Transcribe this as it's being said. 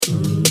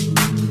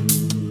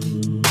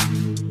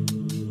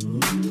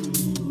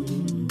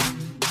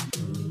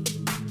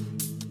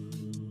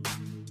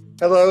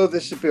Hello,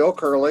 this is Bill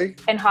Curley,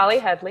 And Holly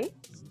Headley.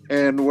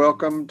 and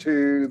welcome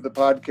to the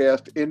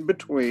podcast In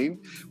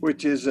Between,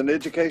 which is an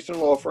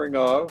educational offering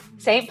of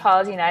St.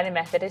 Paul's United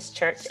Methodist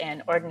Church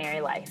and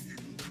Ordinary Life.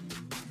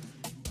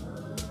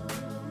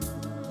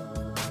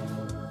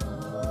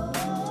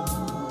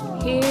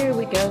 Here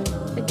we go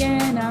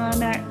again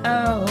on our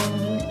own.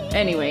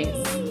 Anyways,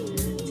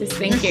 just you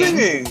thinking.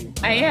 singing.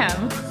 I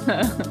am.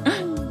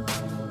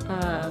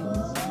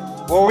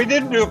 Well, we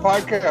didn't do a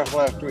podcast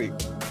last week.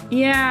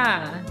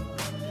 Yeah.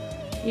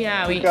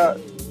 We got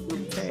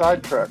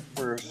sidetracked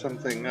for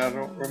something. I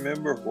don't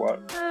remember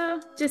what.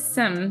 Just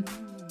some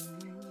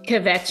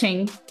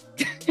kvetching.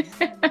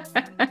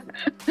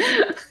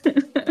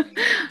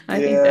 I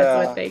think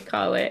that's what they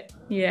call it.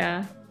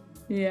 Yeah.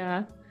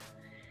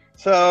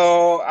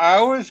 So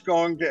I was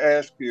going to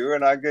ask you,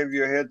 and I gave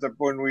you a heads up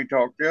when we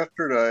talked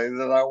yesterday,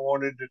 that I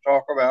wanted to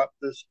talk about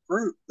this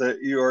group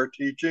that you are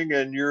teaching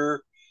and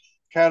your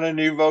kind of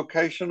new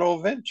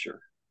vocational venture.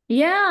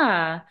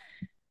 Yeah.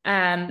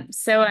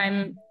 So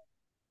I'm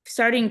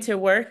starting to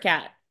work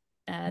at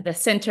the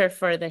Center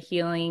for the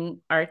Healing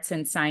Arts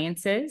and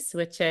Sciences,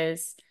 which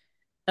is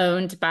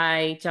owned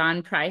by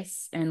John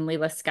Price and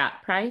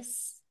Leila-Scott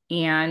Price.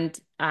 And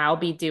I'll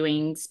be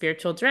doing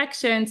spiritual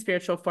direction,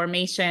 spiritual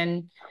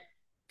formation,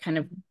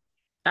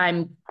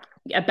 I'm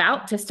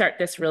about to start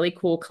this really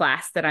cool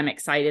class that I'm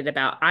excited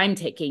about. I'm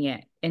taking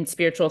it in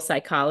spiritual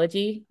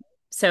psychology.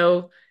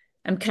 So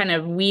I'm kind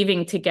of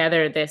weaving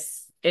together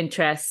this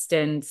interest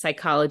in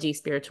psychology,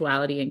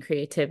 spirituality, and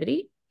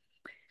creativity.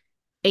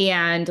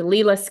 And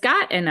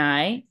Leila-Scott and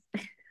I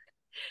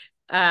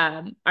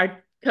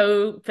are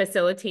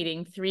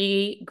co-facilitating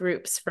 3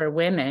 groups for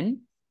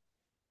women.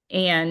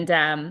 And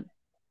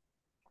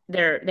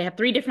they have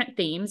 3 different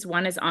themes.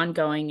 One is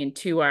ongoing and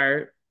 2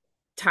 are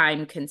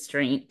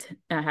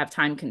have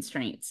time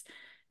constraints.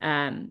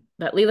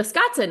 But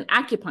Leila-Scott's an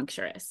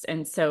acupuncturist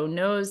and so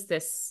knows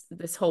this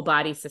whole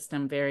body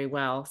system very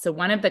well. So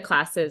one of the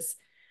classes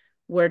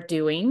we're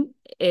doing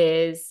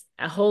is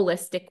a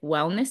holistic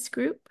wellness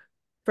group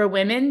for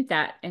women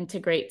that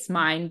integrates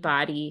mind,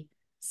 body,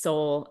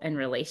 soul, and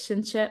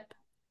relationship.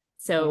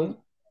 So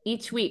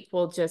each week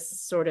we'll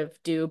just sort of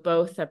do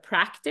both a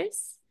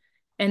practice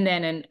and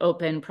then an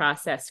open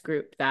process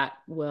group that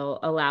will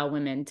allow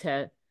women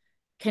to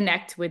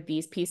connect with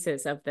these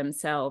pieces of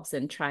themselves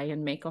and try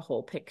and make a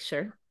whole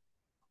picture.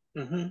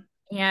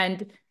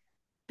 And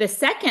the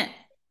second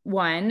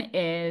one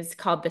is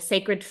called the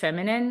Sacred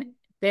Feminine.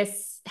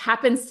 This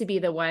happens to be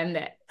the one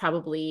that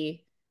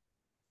probably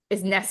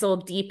is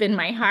nestled deep in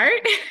my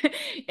heart.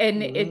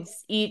 And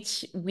it's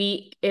each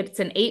week, it's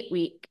an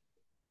 8-week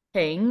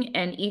thing.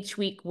 And each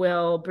week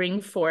will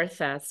bring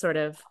forth a sort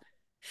of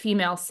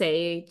female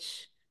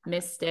sage,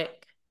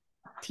 mystic,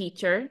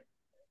 teacher,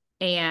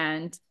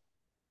 and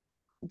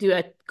do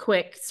a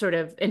quick sort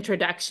of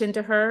introduction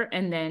to her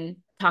and then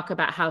talk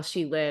about how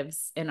she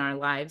lives in our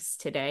lives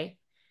today.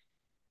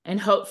 And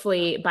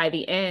hopefully by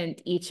the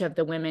end, each of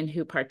the women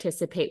who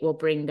participate will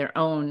bring their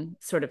own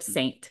sort of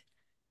saint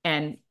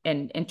and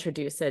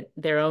introduce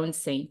their own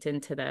saint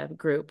into the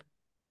group.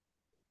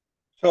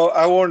 So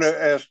I want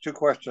to ask 2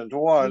 questions.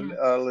 One,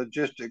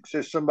 logistics.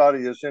 If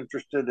somebody is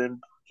interested in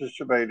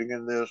participating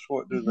in this,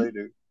 what do they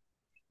do?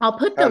 How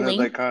do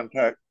they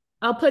contact?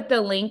 I'll put the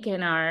link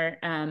in our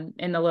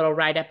in the little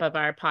write-up of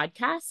our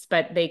podcast,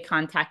 but they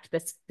contact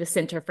the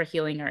Center for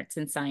Healing Arts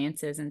and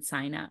Sciences and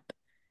sign up.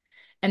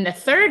 And the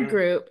third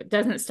group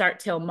doesn't start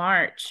till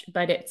March,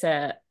 but it's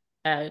a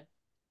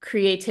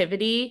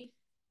creativity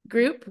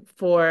group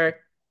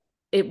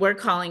we're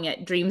calling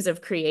it Dreams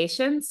of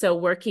Creation. So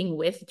working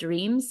with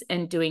dreams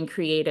and doing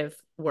creative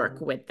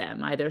work with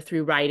them, either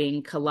through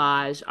writing,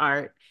 collage,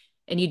 art.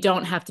 And you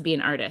don't have to be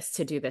an artist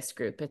to do this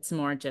group. It's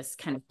more just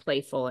kind of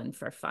playful and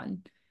for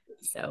fun.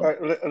 So all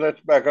right,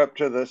 let's back up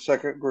to the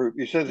second group.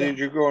 You said that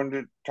you're going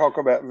to talk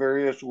about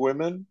various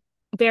women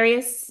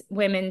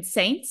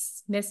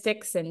saints,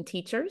 mystics, and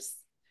teachers.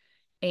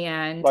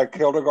 And like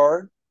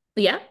Hildegard.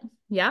 Yeah.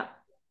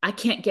 I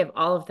can't give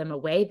all of them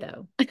away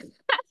though.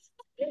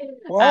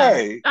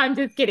 Why? I'm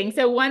just kidding.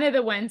 So one of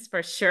the ones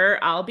for sure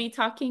I'll be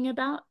talking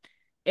about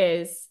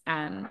is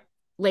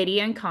Lady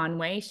Anne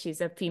Conway.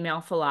 She's a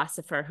female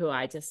philosopher who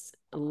I just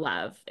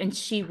love. And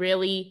she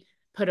really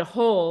put a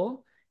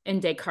hole in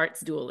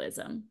Descartes'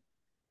 dualism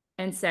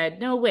and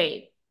said, no,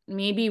 wait,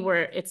 maybe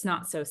it's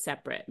not so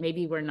separate.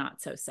 Maybe we're not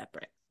so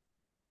separate.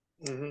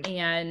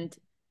 And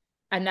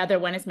another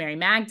one is Mary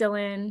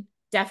Magdalene,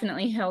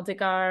 definitely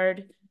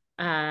Hildegard.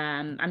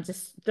 I'm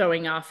just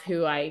throwing off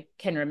who I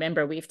can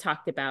remember. We've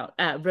talked about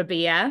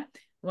Rabia,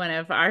 one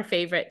of our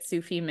favorite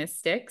Sufi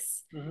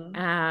mystics.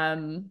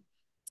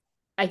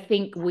 I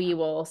think we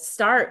will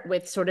start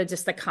with sort of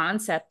just the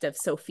concept of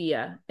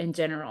Sophia in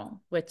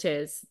general, which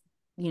is,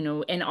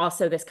 and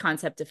also this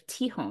concept of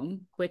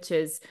Tihom, which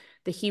is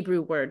the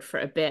Hebrew word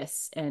for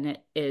abyss. And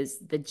it is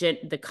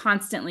the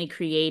constantly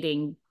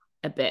creating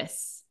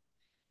abyss.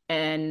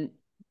 And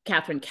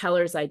Catherine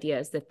Keller's idea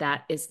is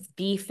that is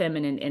the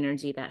feminine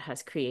energy that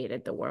has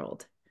created the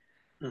world.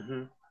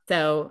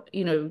 So,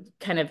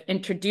 kind of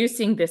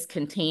introducing this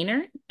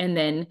container and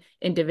then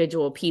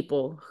individual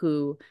people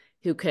who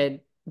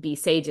could be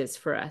sages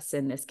for us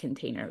in this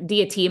container.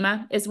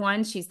 Diotima is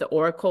one. She's the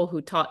oracle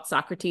who taught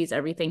Socrates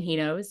everything he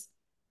knows.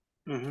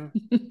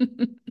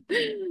 Mm-hmm.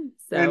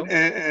 So,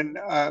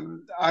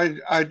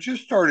 I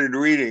just started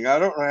reading. I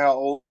don't know how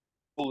old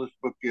this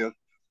book is,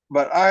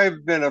 but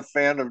I've been a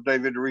fan of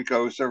David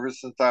Rico's ever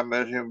since I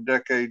met him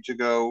decades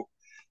ago.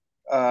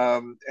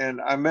 And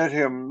I met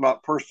him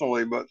not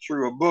personally, but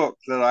through a book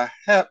that I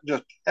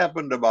just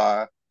happened to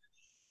buy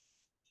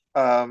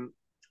um,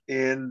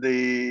 in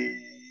the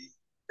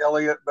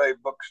Elliott Bay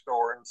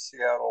bookstore in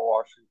Seattle,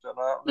 Washington.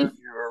 I don't know if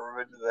you've ever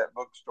been to that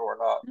bookstore or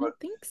not, I but don't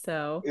think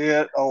so.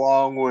 it,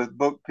 along with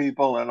Book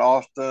People in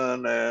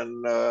Austin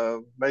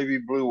and maybe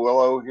Blue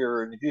Willow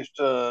here in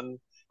Houston,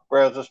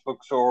 Brazos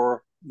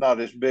Bookstore,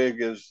 not as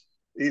big as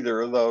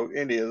either of those,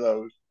 any of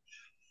those.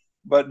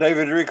 But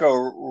David Rico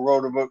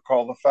wrote a book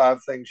called The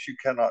Five Things You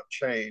Cannot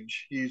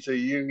Change. He's a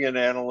Jungian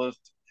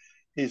analyst.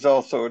 He's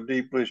also a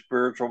deeply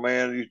spiritual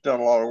man. He's done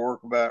a lot of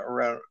work about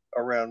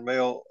around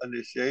male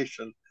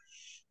initiation.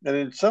 And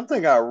in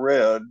something I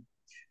read,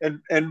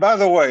 and by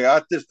the way,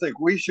 I just think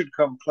we should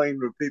come clean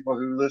with people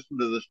who listen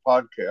to this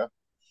podcast.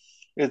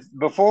 It's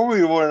before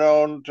we went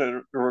on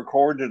to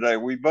record today,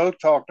 we both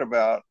talked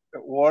about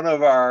one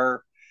of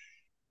our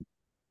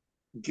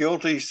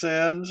guilty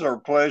sins or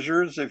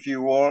pleasures, if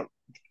you want,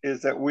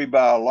 is that we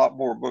buy a lot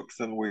more books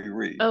than we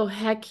read. Oh,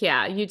 heck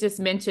yeah. You just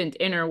mentioned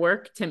inner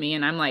work to me,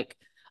 and I'm like,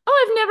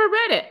 oh, I've never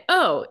read it.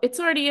 Oh, it's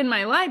already in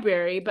my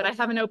library, but I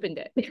haven't opened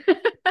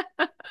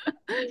it.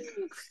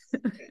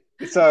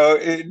 So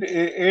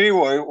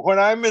anyway, when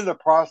I'm in the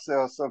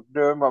process of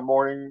doing my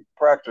morning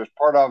practice,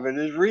 part of it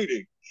is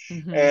reading.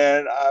 Mm-hmm.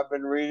 And I've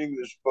been reading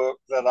this book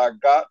that I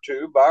got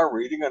to by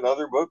reading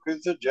another book who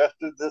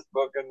suggested this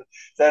book. And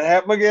that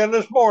happened again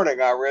this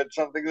morning. I read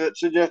something that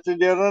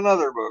suggested yet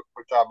another book,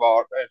 which I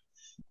bought. And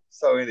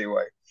so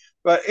anyway,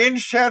 but in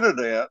Shadow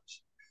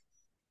Dance,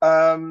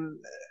 um,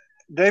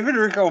 David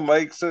Rico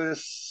makes a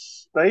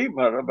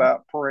statement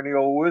about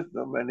perennial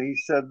wisdom. And he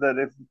said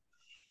that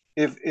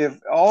if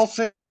all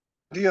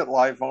sentient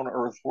life on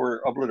Earth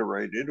were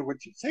obliterated,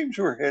 which it seems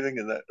we're heading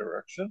in that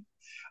direction,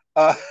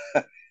 uh,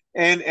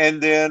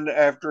 and then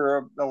after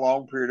a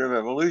long period of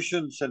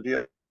evolution,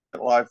 sentient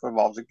life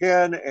evolves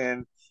again,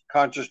 and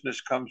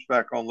consciousness comes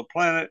back on the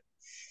planet.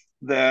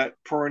 That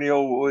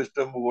perennial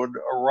wisdom would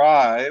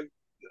arise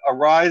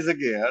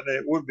again.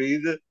 It would be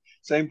the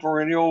same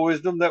perennial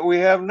wisdom that we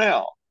have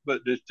now,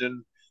 but just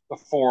in the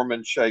form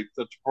and shape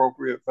that's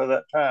appropriate for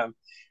that time,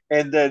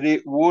 and that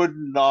it would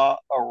not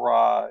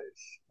arise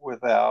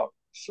without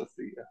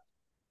Sophia.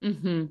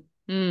 Mm-hmm.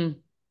 Mm.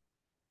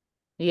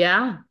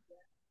 Yeah.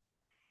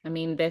 I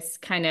mean, this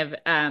kind of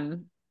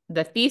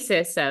the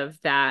thesis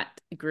of that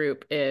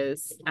group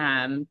is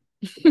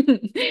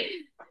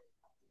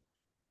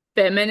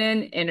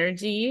feminine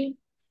energy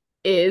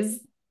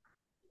is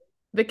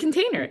the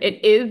container.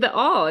 It is the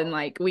all. And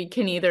like we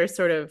can either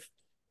sort of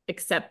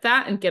accept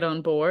that and get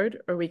on board,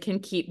 or we can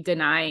keep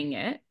denying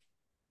it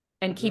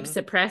and keep Mm-hmm.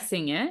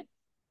 suppressing it.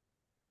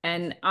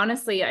 And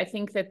honestly, I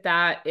think that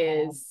that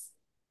is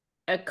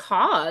a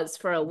cause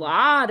for a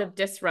lot of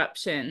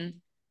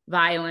disruption,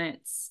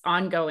 violence,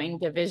 ongoing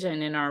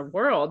division in our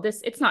world.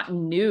 It's not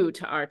new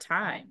to our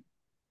time,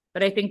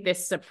 but I think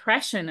this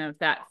suppression of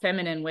that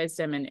feminine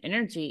wisdom and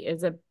energy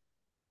is a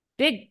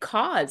big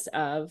cause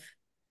of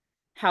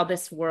how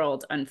this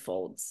world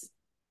unfolds.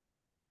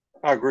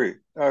 I agree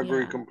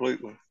Yeah.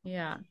 completely.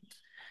 Yeah.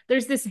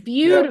 There's this Yeah.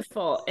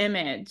 beautiful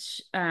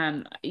image.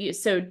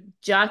 So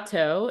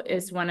Giotto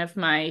is one of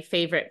my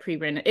favorite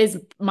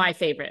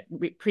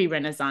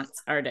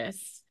pre-Renaissance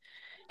artists.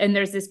 And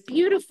there's this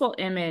beautiful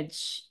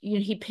image.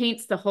 He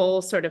paints the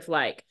whole sort of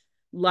like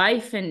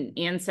life and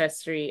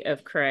ancestry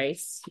of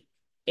Christ.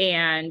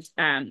 And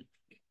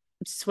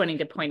just wanting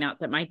to point out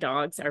that my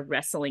dogs are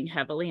wrestling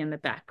heavily in the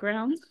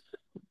background.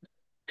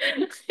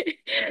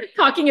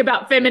 Talking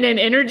about feminine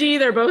energy,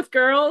 they're both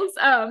girls.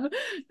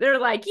 They're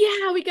like,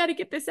 yeah, we got to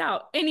get this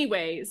out.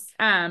 Anyways,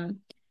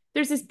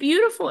 there's this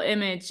beautiful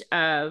image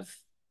of,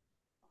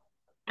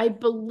 I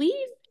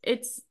believe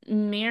it's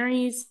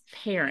Mary's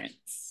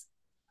parents,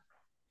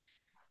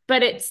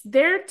 but it's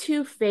their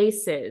two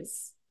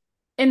faces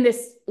in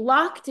this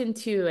locked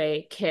into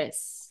a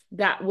kiss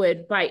that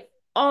would by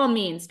all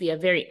means be a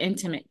very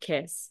intimate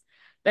kiss,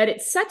 but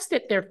it's such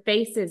that their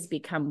faces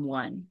become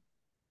one.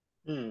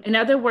 Hmm. In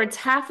other words,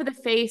 half of the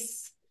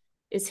face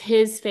is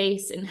his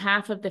face and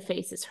half of the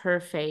face is her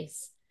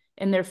face,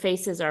 and their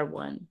faces are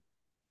one.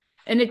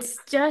 And it's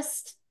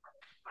just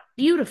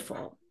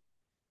beautiful.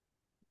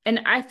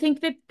 And I think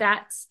that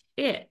that's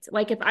it.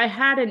 Like, if I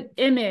had an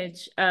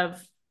image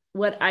of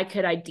what I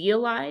could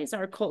idealize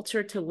our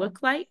culture to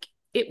look like,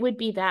 it would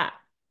be that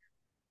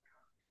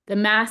the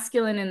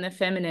masculine and the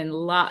feminine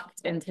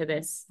locked into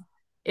this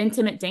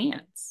intimate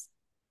dance.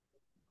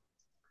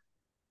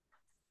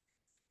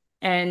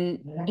 And,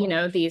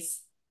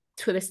 this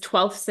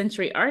 12th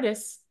century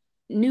artist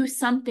knew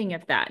something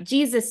of that.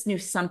 Jesus knew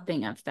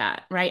something of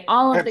that, right?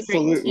 All of the great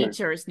Absolutely.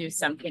 teachers knew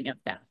something of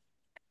that,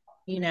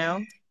 you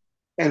know?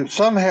 And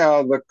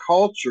somehow the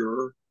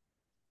culture,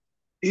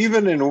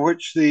 even in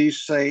which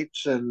these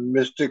saints and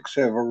mystics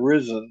have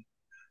arisen,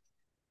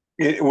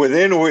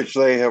 within which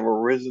they have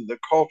arisen, the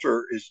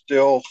culture is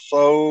still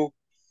so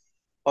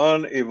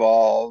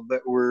unevolved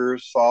that we're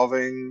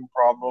solving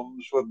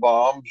problems with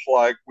bombs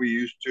like we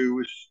used to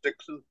with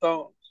sticks and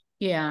stones.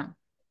 Yeah.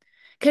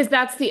 Because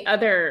that's the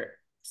other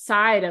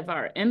side of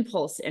our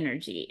impulse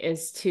energy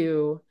is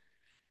to,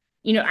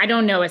 I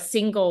don't know a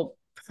single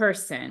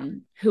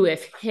person who,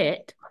 if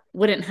hit,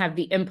 wouldn't have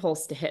the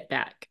impulse to hit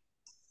back.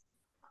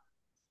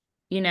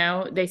 I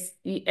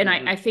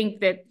Mm-hmm. think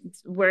that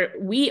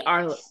we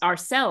are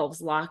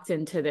ourselves locked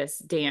into this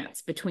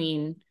dance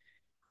between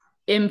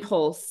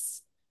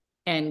impulse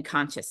and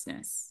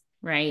consciousness,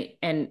 right?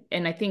 And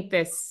I think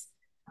this,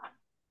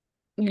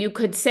 you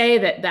could say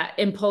that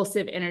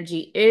impulsive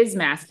energy is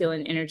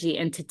masculine energy,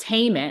 and to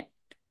tame it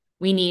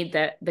we need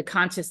the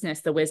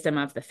consciousness, the wisdom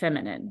of the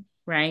feminine,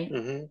 right?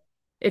 Mm-hmm.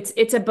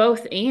 It's a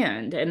both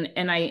and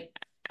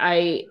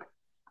I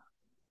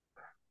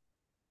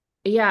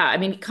yeah, I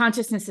mean,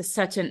 consciousness is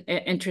such an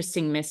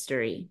interesting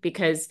mystery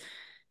because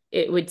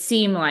it would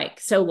seem like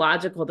so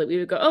logical that we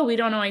would go, oh, we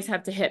don't always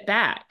have to hit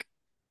back,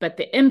 but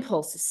the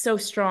impulse is so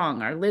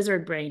strong, our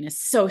lizard brain is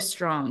so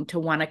strong to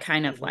want to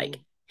kind of Mm-hmm. like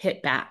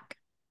hit back,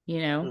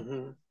 you know.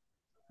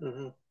 Mm-hmm.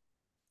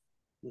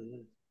 Mm-hmm.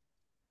 Mm-hmm.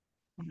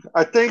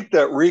 I think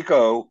that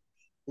Rico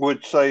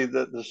would say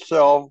that the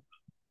self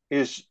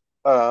is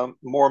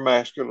more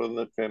masculine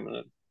than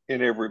feminine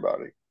in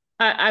everybody.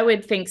 I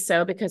would think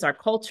so because our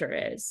culture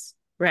is,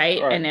 right?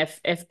 Right. And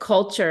if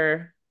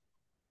culture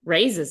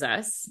raises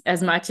us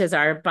as much as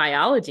our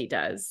biology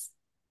does,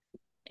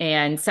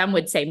 and some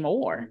would say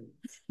more,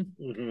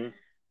 Mm-hmm.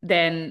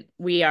 then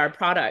we are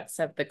products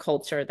of the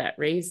culture that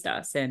raised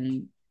us.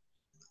 And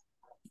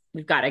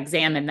we've got to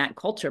examine that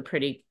culture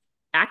pretty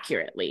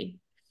accurately.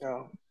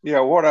 Yeah. Yeah.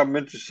 What I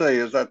meant to say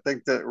is, I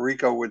think that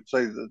Rico would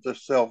say that the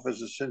self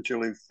is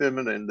essentially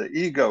feminine. The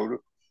ego,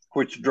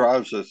 which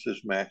drives us,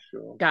 is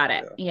masculine. Got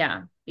it.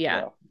 Yeah.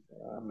 Yeah. Yeah.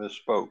 Yeah. I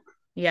misspoke.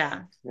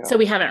 Yeah. So Yeah.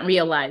 we haven't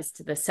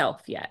realized the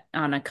self yet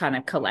on a kind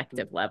of Mhm.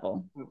 collective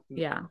level. Mhm.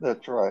 Yeah.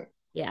 That's right.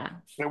 Yeah.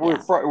 And Yeah.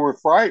 we're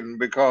frightened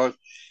because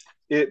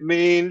it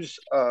means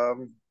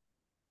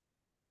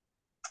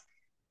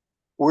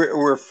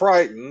we're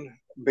frightened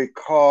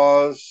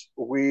because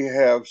we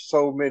have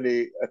so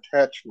many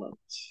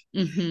attachments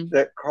Mm-hmm.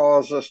 that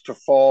cause us to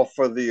fall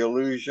for the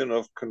illusion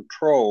of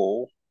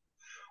control,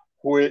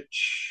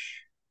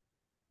 which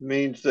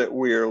means that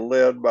we are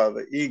led by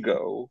the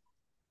ego.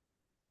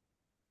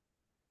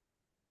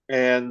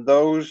 And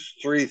those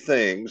three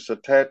things,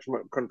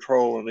 attachment,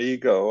 control, and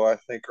ego, I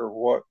think are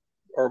what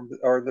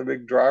are the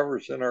big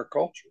drivers in our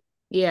culture.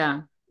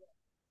 Yeah.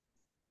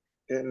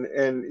 And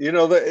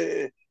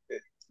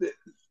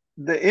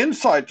the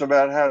insights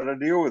about how to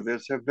deal with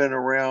this have been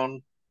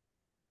around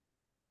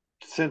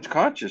since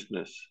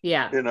consciousness.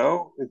 Yeah.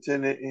 It's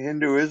in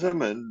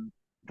Hinduism and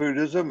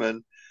Buddhism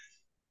and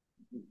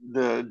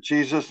the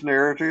Jesus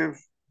narrative.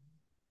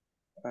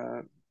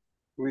 Uh,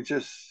 we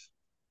just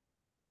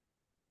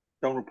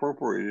don't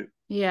appropriate it.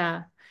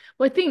 Yeah.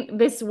 Well, I think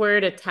this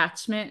word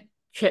attachment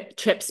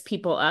trips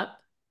people up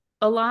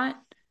a lot.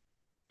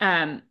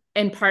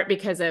 In part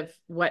because of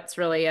what's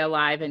really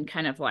alive in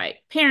kind of like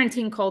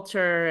parenting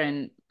culture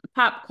and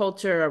pop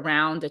culture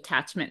around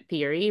attachment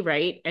theory,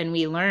 right? And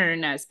we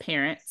learn as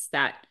parents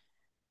that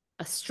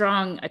a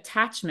strong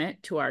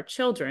attachment to our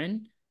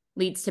children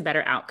leads to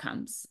better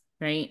outcomes,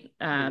 right?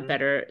 Mm-hmm.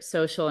 Better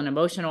social and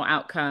emotional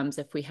outcomes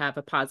if we have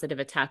a positive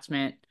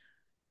attachment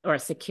or a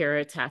secure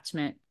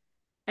attachment.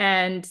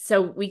 And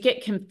so we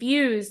get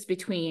confused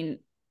between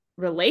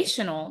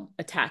relational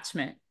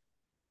attachment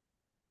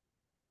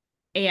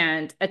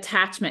and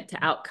attachment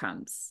to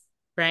outcomes,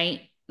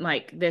 right?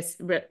 Like this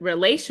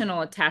relational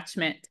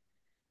attachment,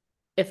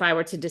 if I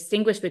were to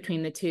distinguish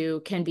between the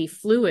two, can be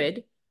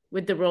fluid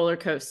with the roller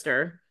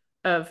coaster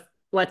of,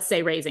 let's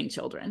say, raising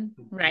children,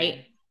 right?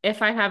 Mm-hmm.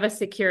 If I have a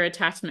secure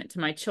attachment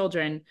to my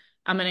children,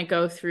 I'm going to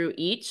go through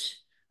each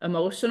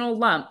emotional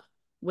lump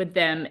with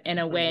them in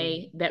a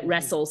way that Mm-hmm.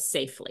 wrestles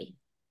safely,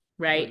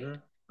 right? Mm-hmm.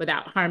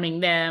 Without harming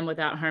them,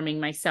 without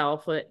harming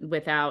myself,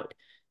 without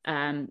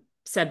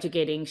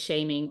subjugating,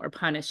 shaming, or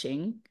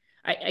punishing.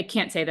 I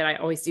can't say that I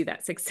always do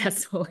that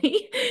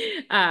successfully,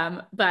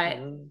 but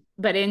Mm-hmm.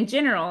 but in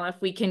general, if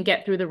we can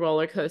get through the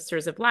roller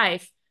coasters of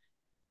life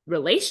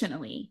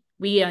relationally,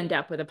 we end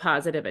up with a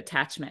positive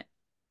attachment.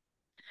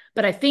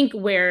 But I think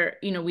where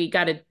we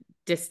got to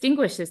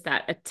distinguish is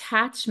that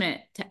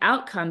attachment to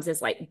outcomes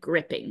is like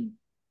gripping,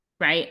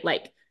 right?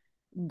 Like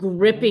Mm-hmm.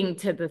 gripping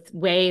to the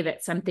way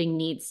that something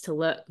needs to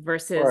look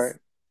versus Right.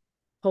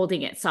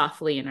 holding it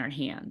softly in our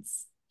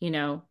hands.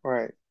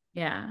 Right.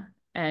 Yeah.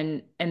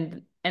 And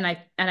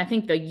I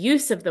think the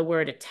use of the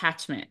word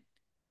attachment,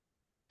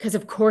 because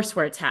of course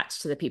we're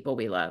attached to the people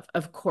we love.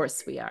 Of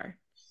course we are.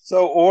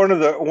 So one of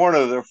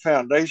the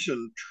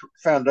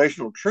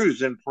foundational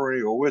truths in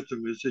perennial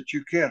wisdom is that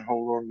you can't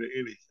hold on to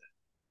anything.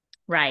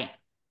 Right.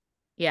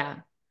 Yeah.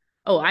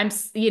 Oh,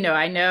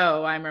 I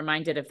know I'm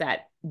reminded of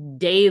that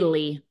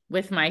daily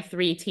with my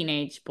three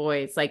teenage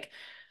boys. Like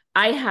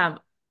I have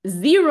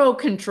zero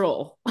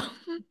control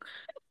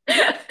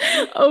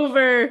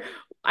over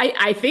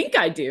I think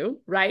I do,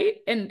 right?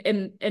 And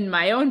in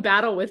my own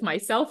battle with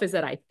myself is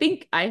that I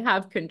think I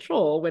have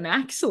control when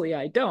actually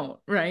I don't,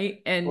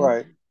 right? And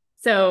Right.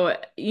 so,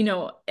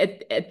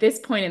 at this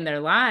point in their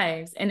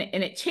lives, and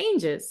it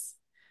changes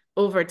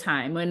over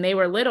time. When they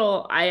were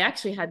little, I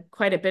actually had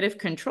quite a bit of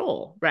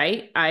control,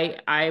 right?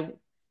 I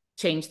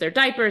changed their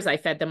diapers, I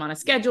fed them on a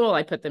schedule,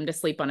 I put them to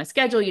sleep on a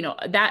schedule,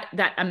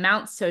 that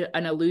amounts to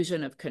an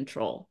illusion of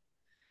control.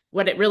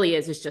 What it really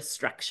is just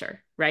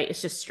structure, right?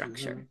 It's just Hmm.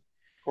 structure.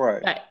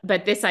 Right.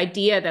 But this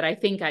idea that I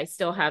think I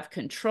still have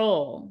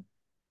control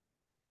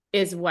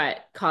is what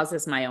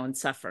causes my own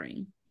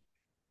suffering,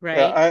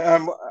 Yeah, right?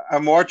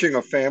 I'm watching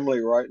a family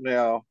right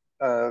now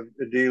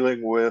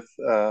dealing with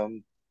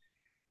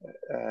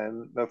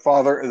and the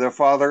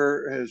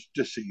father is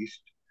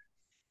deceased,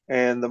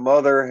 and the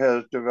mother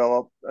has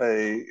developed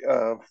a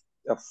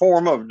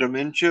form of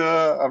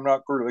dementia. I'm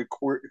not really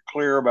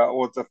clear about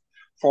what the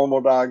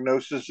formal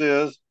diagnosis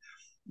is,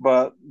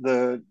 but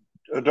the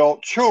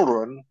adult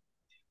children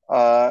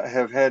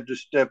have had to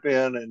step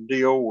in and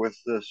deal with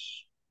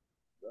this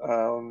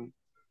um,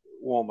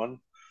 woman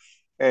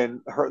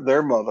and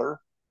their mother.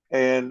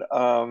 And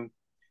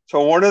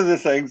so one of the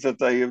things that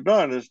they have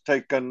done is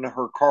taken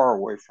her car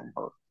away from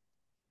her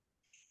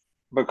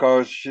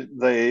because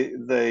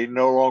they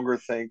no longer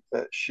think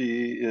that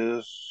she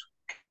is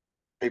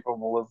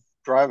capable of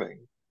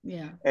driving.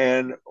 Yeah.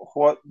 And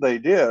what they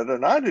did,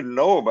 and I didn't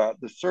know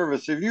about this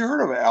service. Have you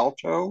heard of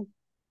Alto?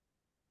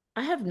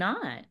 I have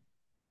not.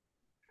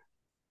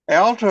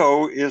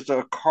 Alto is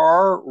a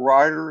car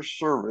rider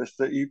service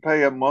that you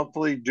pay a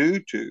monthly due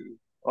to,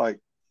 like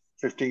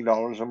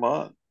 $15 a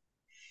month,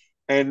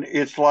 and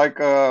it's like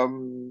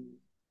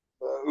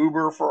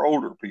Uber for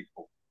older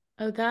people.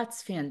 Oh,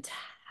 that's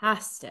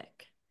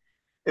fantastic.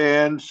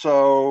 And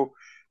so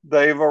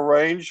they've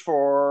arranged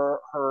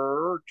for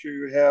her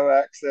to have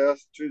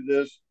access to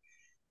this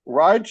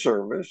ride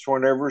service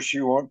whenever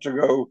she wants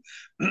to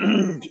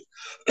go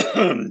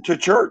to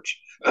church.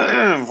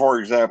 For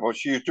example,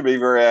 she used to be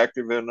very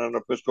active in an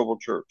Episcopal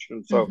church,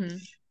 and so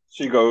Mm-hmm.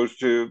 she goes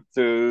to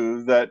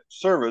that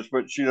service,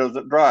 but she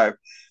doesn't drive.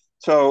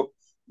 So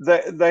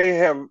they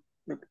have,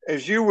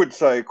 as you would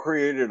say,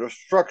 created a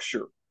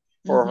structure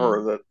for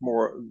Mm-hmm. her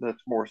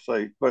that's more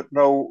safe. But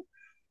no,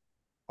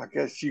 I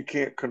guess you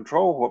can't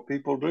control what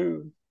people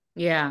do.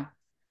 Yeah.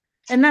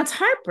 And that's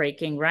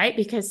heartbreaking, right?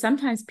 Because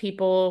sometimes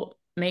people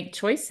make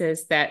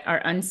choices that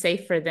are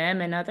unsafe for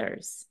them and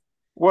others.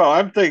 Well,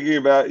 I'm thinking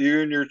about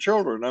you and your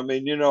children. I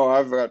mean,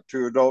 I've got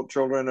two adult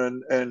children,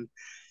 and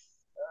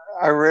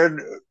I read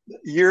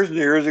years and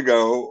years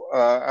ago.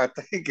 I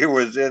think it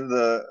was in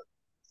the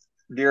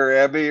Dear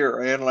Abby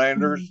or Ann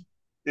Landers Mhm.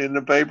 in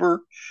the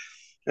paper,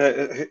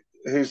 uh,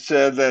 who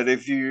said that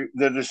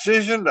the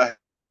decision to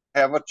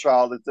have a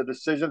child is the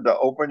decision to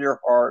open your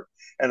heart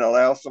and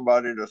allow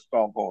somebody to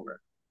stomp on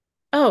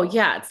Oh,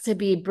 yeah, it's to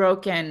be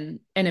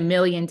broken in a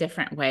million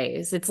different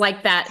ways. It's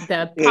like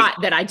the it. pot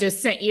that I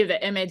just sent you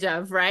the image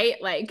of,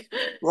 right? Like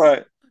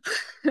Right,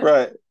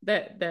 right.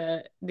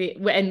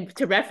 and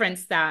to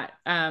reference that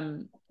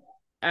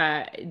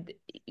uh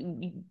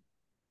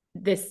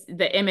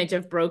the image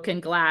of broken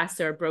glass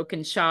or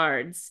broken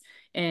shards.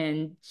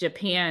 In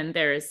Japan,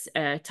 there's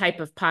a type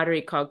of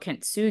pottery called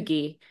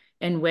kintsugi,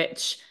 in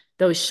which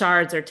those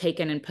shards are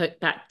taken and put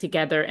back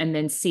together and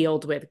then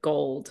sealed with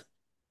gold.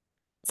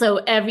 So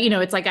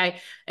it's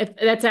like if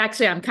that's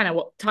actually, I'm kind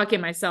of talking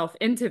myself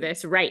into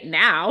this right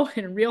now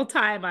in real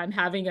time. I'm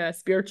having a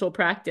spiritual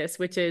practice,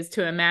 which is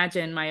to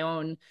imagine my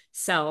own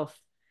self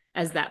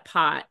as that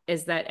pot,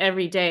 is that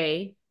every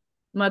day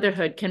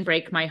motherhood can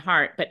break my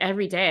heart, but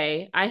every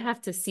day I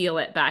have to seal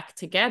it back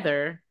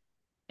together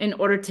in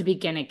order to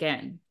begin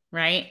again,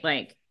 right?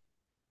 Like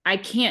I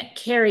can't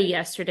carry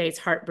yesterday's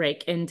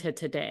heartbreak into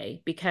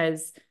today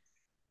because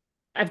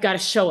I've got to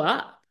show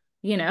up,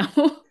 you know?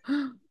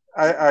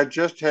 I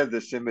just had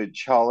this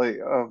image, Holly,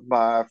 of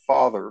my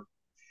father.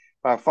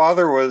 My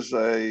father was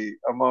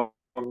among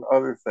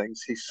other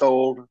things, he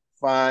sold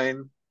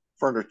fine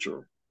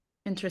furniture.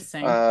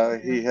 Interesting.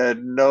 He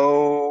had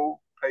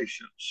no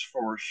patience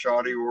for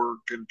shoddy work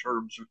in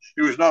terms of,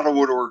 he was not a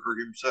woodworker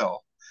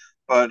himself,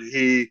 but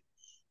he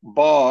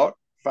bought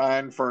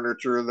fine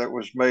furniture that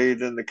was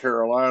made in the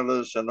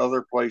Carolinas and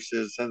other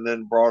places and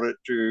then brought it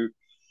to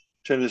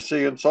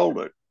Tennessee and sold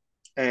it.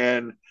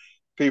 And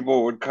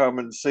people would come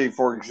and see,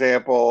 for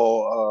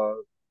example,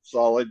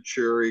 solid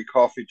cherry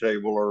coffee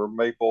table or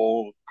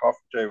maple coffee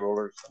table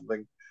or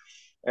something,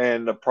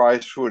 and the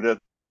price would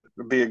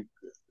be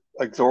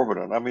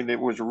exorbitant. I mean, it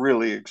was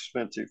really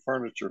expensive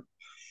furniture.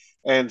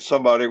 And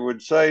somebody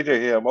would say to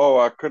him, "Oh,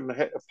 I couldn't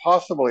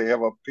possibly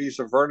have a piece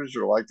of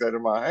furniture like that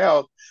in my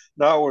house.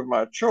 Not with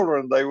my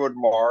children. They would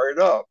mar it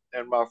up."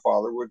 And my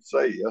father would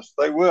say, "Yes,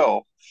 they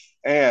will.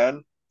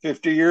 And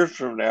 50 years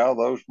from now,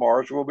 those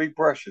Mars will be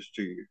precious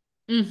to you."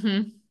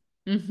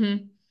 Mm-hmm.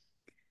 Mm-hmm.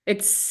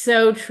 It's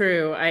so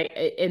true.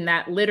 And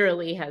that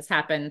literally has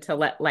happened to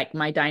like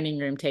my dining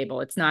room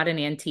table. It's not an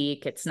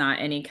antique. It's not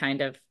any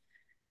kind of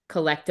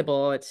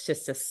collectible. It's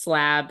just a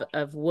slab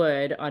of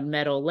wood on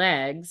metal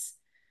legs.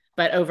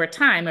 But over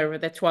time, over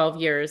the 12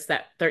 years,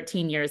 that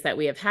 13 years that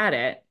we have had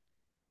it,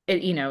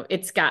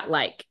 it's got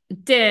like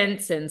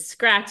dents and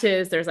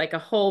scratches. There's like a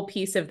whole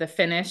piece of the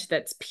finish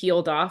that's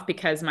peeled off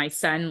because my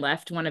son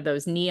left one of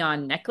those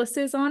neon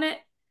necklaces on it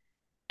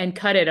and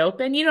cut it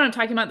open. You know what I'm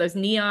talking about? Those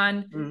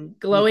neon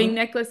glowing Mm-hmm.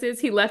 necklaces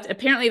he left.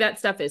 Apparently, that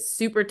stuff is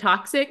super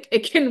toxic.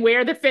 It can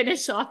wear the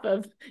finish off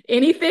of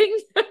anything.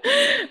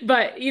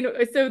 But,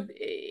 so,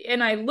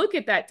 and I look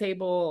at that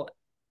table,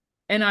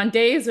 and on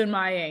days when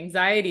my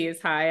anxiety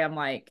is high, I'm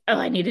like, oh,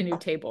 I need a new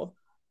table.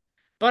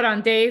 But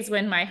on days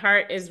when my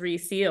heart is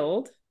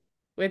resealed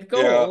with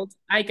Yeah, gold,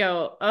 I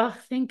go, oh,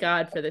 thank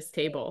God for this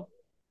table.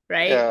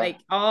 Right? yeah, Like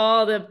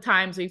all the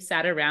times we've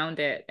sat around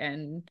it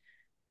and,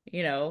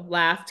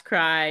 laughed,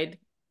 cried,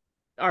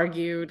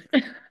 argued.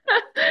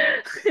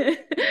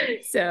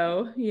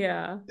 So,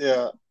 yeah.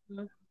 yeah.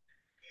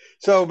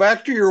 So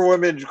back to your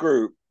women's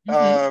group.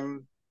 Hmm.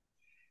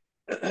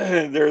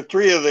 There are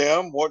three of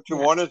them. Yeah.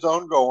 One is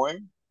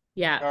ongoing.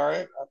 Yeah. All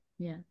right.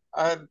 Yeah.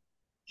 I,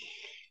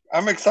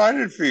 I'm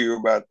excited for you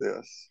about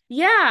this.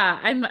 Yeah.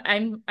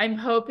 I'm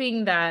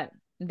hoping that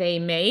they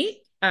mate.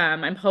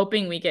 I'm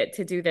hoping we get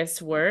to do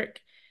this work.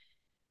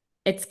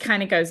 It's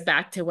kind of goes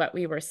back to what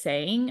we were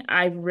saying.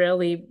 I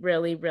really,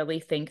 really, really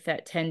think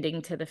that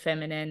tending to the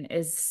feminine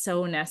is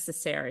so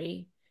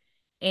necessary.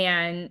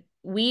 And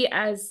we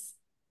as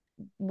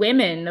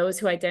women, those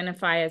who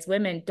identify as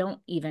women, don't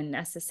even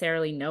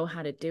necessarily know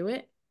how to do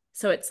it.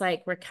 So it's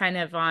like we're kind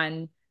of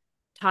on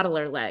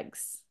toddler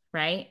legs,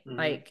 right? Mm-hmm.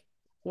 Like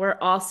we're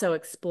also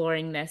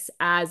exploring this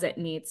as it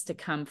needs to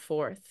come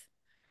forth.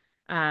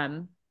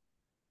 Um,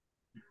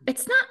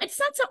 it's not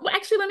so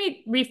actually, let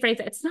me rephrase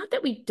it. It's not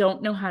that we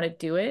don't know how to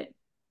do it.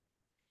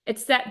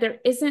 It's that there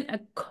isn't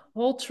a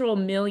cultural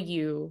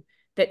milieu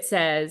that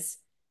says,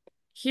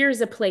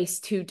 here's a place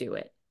to do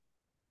it.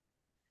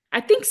 I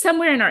think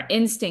somewhere in our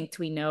instinct,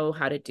 we know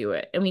how to do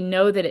it and we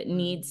know that it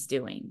needs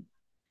doing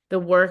the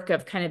work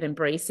of kind of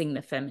embracing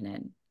the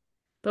feminine,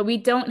 but we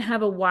don't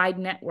have a wide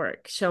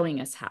network showing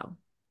us how.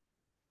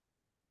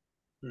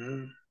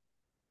 Mm-hmm.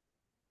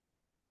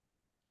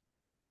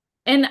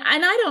 And I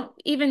don't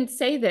even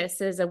say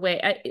this as a way,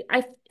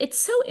 it's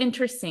so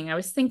interesting. I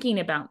was thinking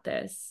about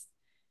this.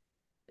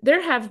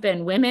 There have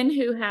been women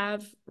who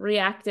have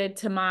reacted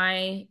to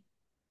my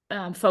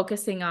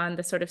focusing on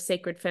the sort of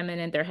sacred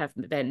feminine. There have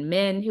been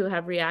men who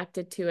have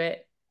reacted to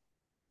it,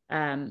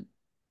 um,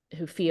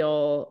 who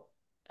feel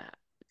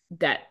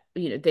that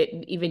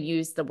they even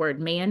use the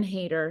word man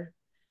hater.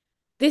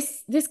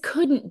 This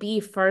couldn't be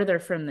further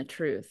from the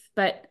truth,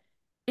 but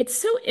it's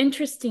so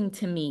interesting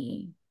to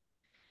me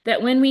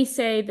that when we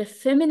say the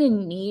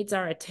feminine needs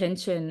our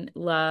attention,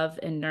 love,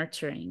 and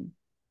nurturing,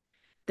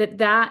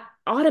 that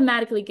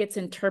automatically gets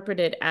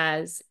interpreted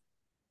as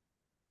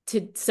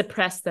to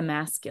suppress the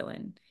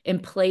masculine in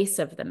place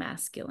of the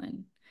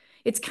masculine.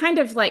 It's kind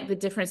of like the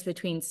difference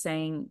between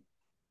saying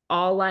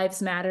all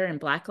lives matter and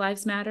Black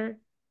lives matter,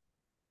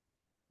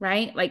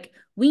 right? Like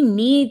we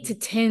need to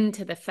tend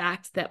to the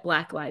fact that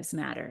Black lives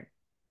matter.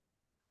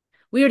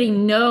 We already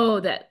know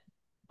that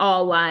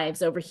all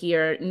lives over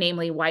here,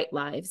 namely white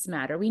lives,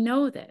 matter. We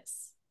know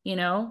this,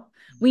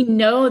 We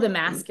know the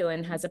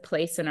masculine has a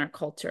place in our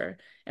culture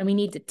and we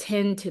need to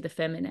tend to the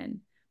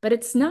feminine. But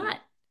it's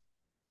not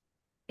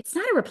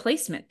a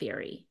replacement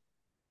theory.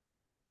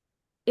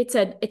 It's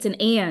an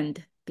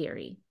and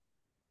theory,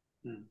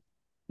 Mm-hmm.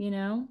 you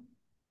know?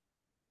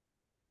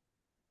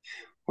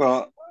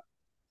 Well,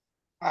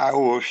 I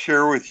will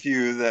share with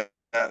you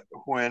that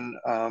when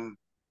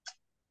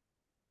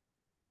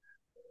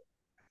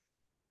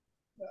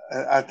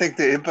I think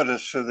the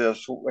impetus for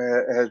this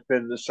has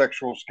been the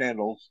sexual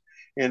scandals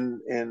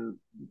in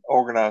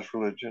organized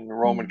religion, the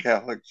Roman Mm.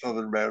 Catholic,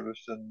 Southern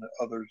Baptist, and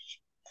others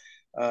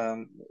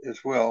as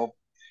well,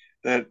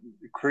 that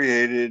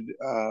created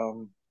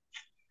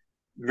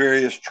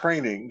various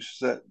trainings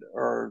that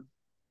are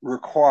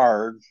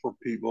required for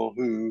people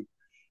who,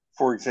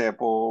 for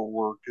example,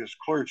 work as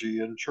clergy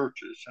in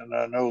churches. And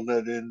I know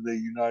that in the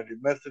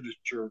United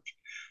Methodist Church,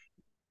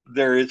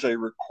 there is a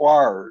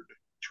required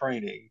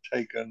training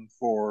taken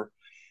for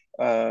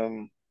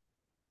um,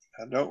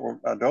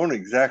 I don't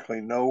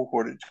exactly know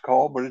what it's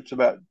called, but it's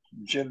about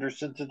gender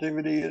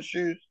sensitivity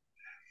issues.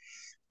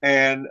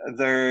 And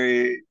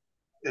they,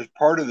 as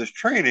part of this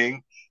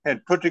training,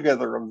 had put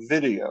together a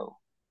video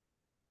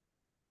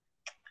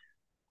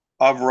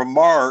of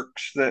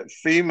remarks that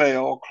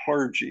female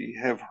clergy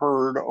have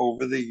heard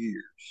over the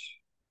years.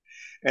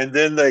 And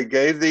then they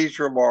gave these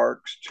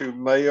remarks to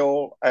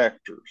male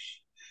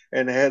actors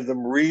and had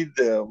them read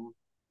them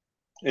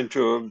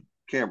into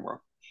camera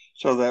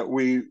so that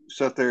we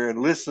sit there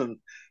and listen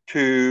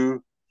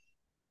to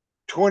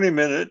 20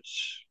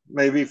 minutes,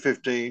 maybe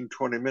 15,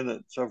 20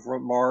 minutes of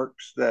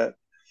remarks that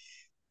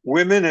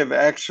women have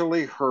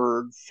actually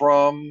heard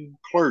from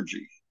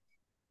clergy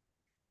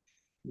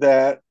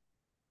that,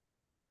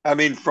 I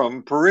mean,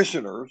 from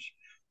parishioners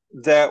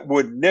that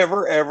would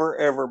never, ever,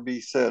 ever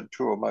be said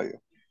to a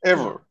male, Yeah.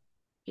 ever.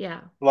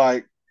 Yeah.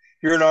 Like,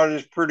 you're not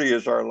as pretty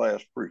as our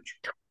last preacher.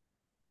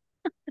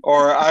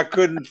 Or I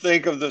couldn't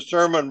think of the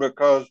sermon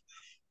because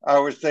I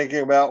was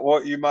thinking about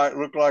what you might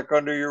look like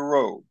under your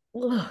robe.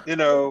 Ugh. You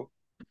know,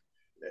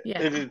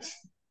 Yeah. it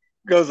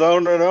goes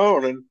on and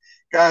on. And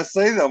guys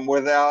say them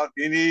without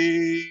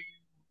any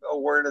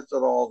awareness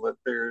at all that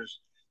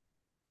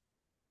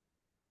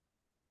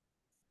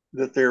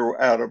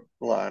they're out of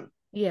line.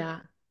 Yeah.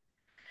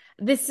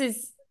 This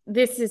is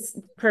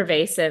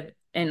pervasive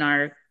in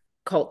our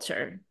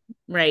culture,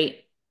 right?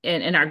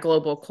 In our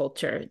global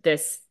culture.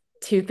 This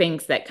two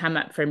things that come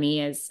up for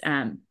me is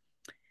the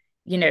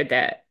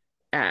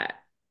uh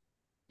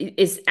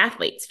is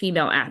athletes,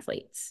 female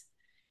athletes.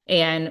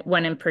 And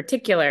one in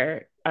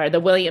particular are the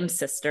Williams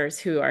sisters,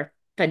 who are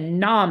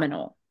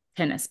phenomenal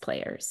tennis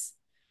players.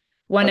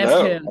 One I of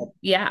know. whom,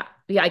 yeah,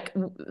 like,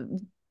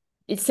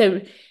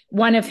 so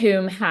one of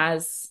whom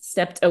has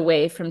stepped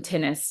away from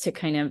tennis to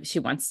kind of, she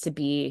wants to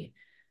be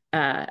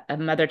a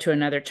mother to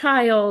another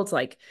child.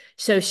 Like,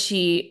 so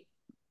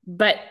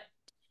but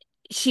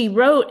she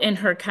wrote in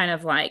her kind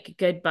of like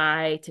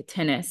goodbye to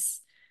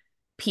tennis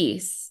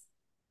piece,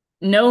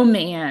 no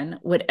man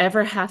would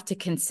ever have to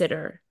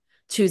consider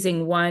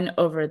choosing one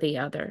over the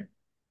other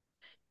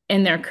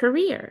in their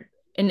career.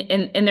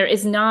 And there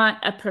is not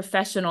a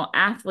professional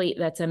athlete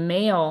that's a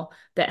male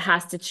that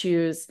has to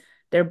choose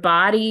their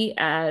body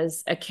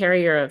as a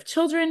carrier of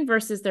children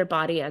versus their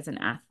body as an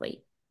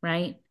athlete,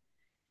 right?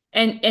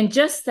 And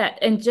just that,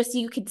 and just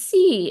you could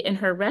see in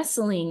her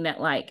wrestling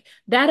that, like,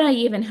 that I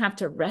even have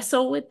to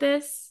wrestle with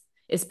this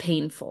is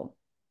painful,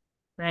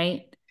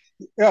 right?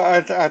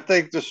 Yeah, I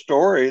think the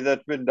story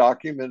that's been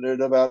documented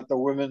about the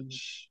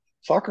women's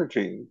soccer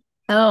team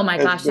Oh my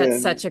has gosh, that's been,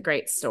 such a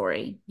great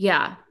story.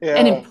 Yeah.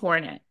 And yeah,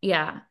 important.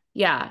 Yeah.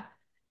 Yeah.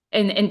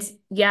 And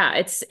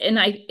yeah,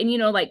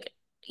 like,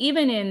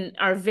 even in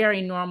our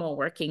very normal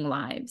working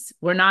lives,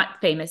 we're not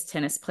famous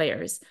tennis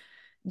players.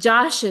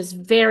 Josh has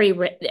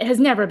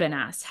never been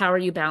asked, how are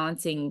you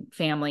balancing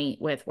family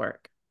with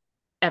work?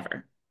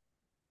 Ever.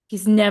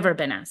 He's never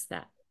been asked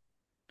that.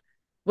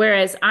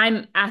 Whereas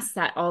I'm asked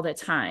that all the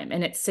time.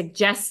 And it's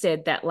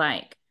suggested that,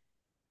 like,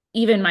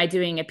 even my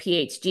doing a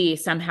PhD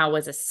somehow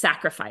was a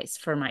sacrifice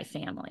for my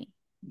family,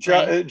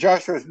 right?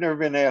 Joshua's never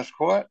been asked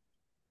what.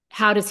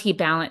 How does he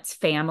balance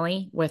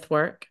family with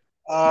work?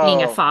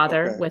 Being a Oh,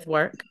 father okay. with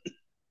work?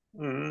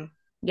 Mm-hmm.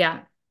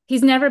 Yeah.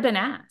 He's never been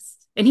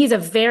asked. And he's a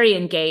very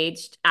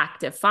engaged,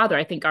 active father.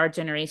 I think our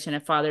generation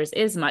of fathers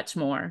is much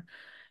more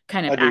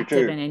kind of I do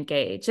active too. and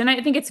engaged. And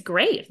I think it's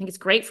great. I think it's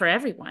great for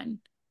everyone.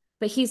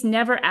 But he's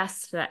never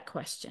asked that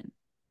question.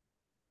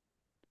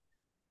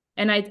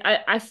 And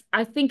I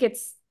think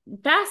it's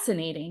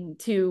fascinating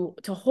to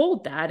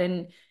hold that.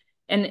 And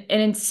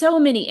in so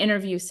many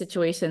interview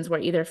situations where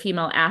either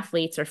female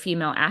athletes or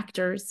female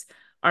actors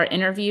are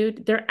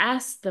interviewed, they're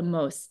asked the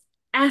most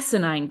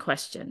asinine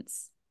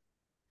questions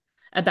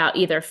about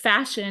either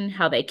fashion,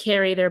 how they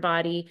carry their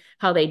body,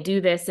 how they do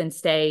this and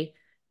stay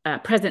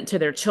present to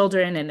their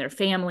children and their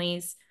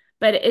families.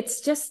 But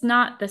it's just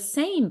not the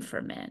same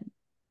for men.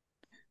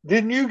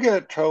 Didn't you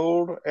get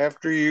told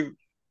after you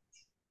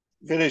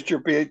finished your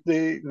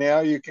PhD,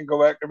 now you can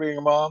go back to being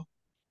a mom?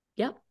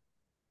 Yep.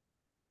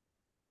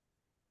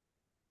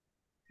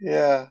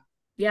 Yeah,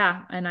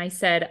 Yeah. And I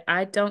said,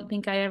 I don't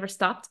think I ever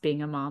stopped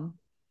being a mom.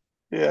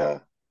 yeah.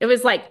 It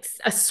was like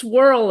a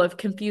swirl of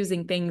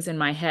confusing things in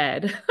my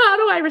head. How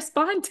do I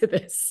respond to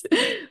this?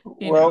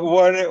 You Well, know?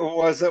 what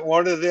was it?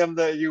 One of them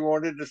that you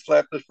wanted to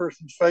slap this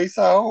person's face?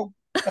 I hope.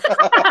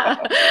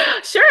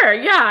 Sure.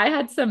 Yeah. I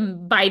had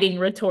some biting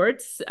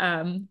retorts.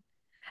 And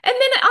then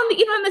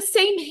on the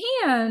same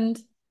hand,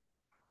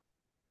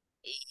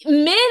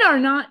 men are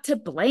not to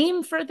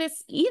blame for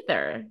this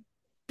either,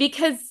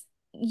 because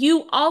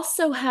you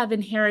also have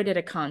inherited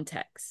a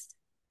context.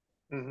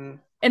 Mm-hmm.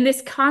 And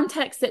this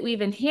context that we've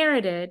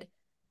inherited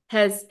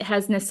has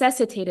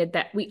necessitated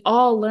that we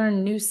all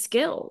learn new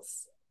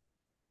skills.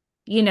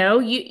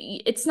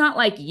 It's not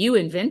like you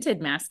invented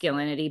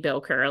masculinity,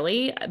 Bill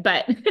Curley,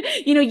 but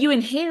you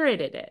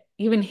inherited it.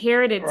 You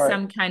inherited Right.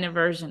 some kind of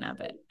version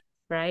of it,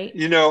 right?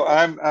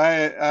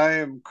 I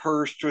am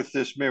cursed with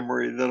this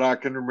memory that I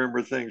can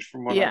remember things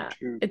from when I'm Yeah,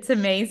 two. it's And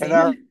I amazing.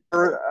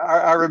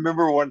 I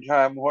remember one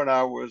time when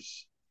I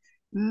was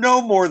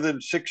no more than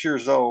 6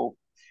 years old,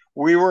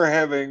 we were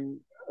having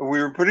we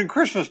were putting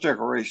Christmas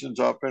decorations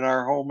up in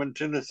our home in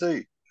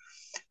Tennessee,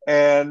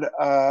 and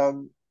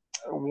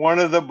one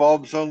of the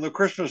bulbs on the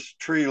Christmas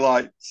tree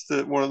lights,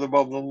 that one of the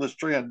bulbs on the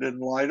strand didn't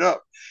light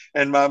up,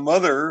 and my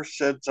mother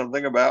said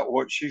something about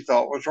what she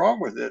thought was wrong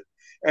with it.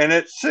 And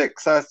at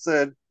 6, I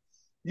said,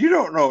 "You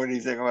don't know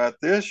anything about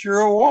this.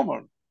 You're a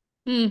woman."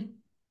 Hmm.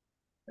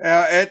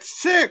 at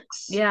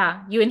 6.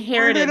 Yeah, you Where did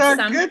inherited I get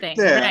something.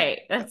 that?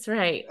 Right. That's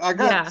right. I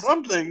got Yeah.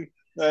 something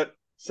that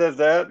says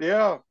that.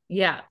 Yeah,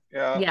 Yeah.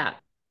 yeah. Yeah.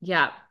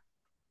 Yeah.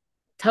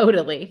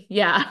 Totally.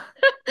 Yeah.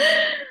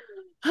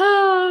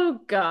 Oh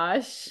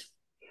gosh.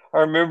 I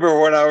remember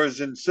when I was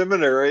in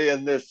seminary,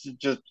 and this is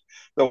just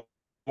the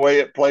way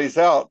it plays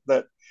out. That,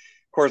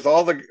 of course,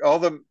 all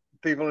the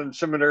people in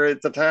seminary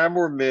at the time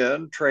were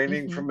men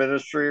training for Hmm.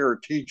 ministry or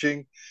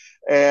teaching,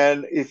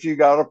 and if you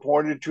got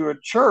appointed to a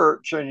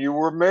church and you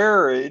were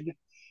married,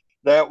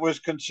 that was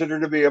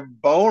considered to be a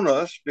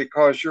bonus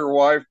because your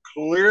wife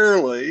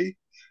clearly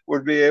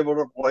would be able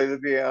to play the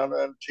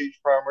piano and teach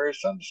primary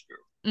Sunday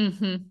school.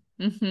 Hmm.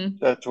 Hmm.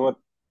 That's what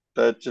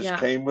that just Yeah.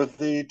 came with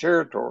the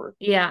territory.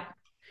 Yeah.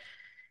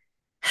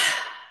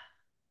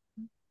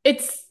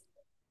 It's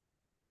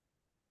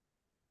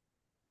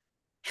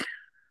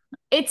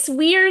it's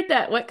weird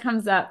that what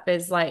comes up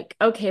is like,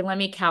 okay, let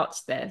me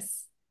couch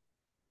this.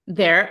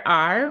 There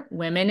are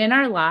women in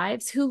our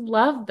lives who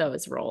love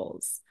those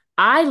roles.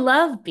 I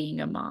love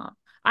being a mom.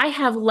 I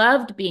have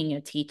loved being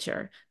a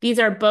teacher. These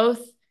are both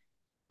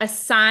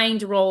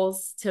assigned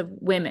roles to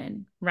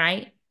women,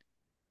 right?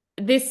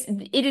 This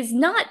it is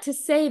not to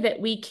say that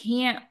we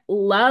can't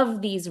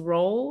love these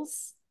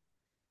roles,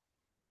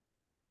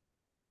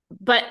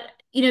 but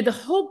the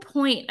whole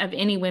point of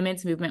any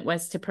women's movement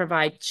was to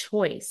provide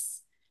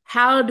choice.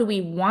 How do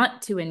we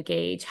want to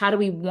engage? How do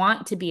we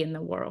want to be in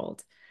the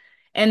world?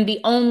 And the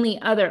only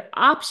other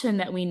option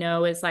that we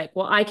know is like,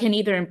 well, I can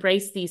either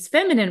embrace these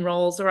feminine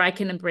roles or I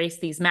can embrace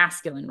these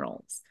masculine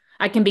roles.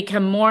 I can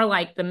become more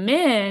like the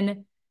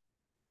men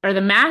or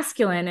the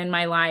masculine in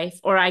my life,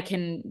 or I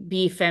can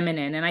be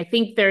feminine. And I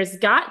think there's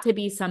got to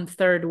be some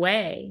third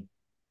way,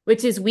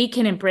 which is we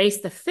can embrace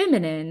the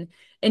feminine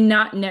and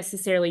not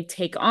necessarily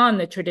take on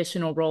the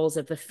traditional roles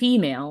of the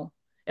female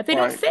if they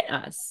don't Right. fit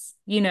us.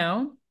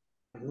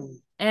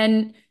 Mhm.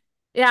 And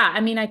yeah,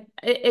 I mean,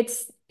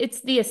 it's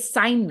the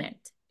assignment.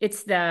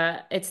 It's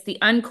the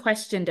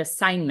unquestioned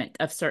assignment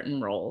of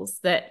certain roles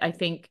that I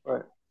think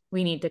Right.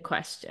 we need to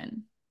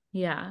question.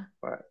 Yeah.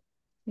 Right.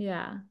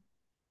 Yeah.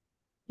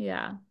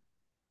 Yeah.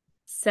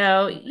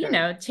 So,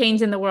 Okay.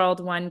 changing the world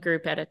one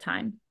group at a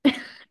time.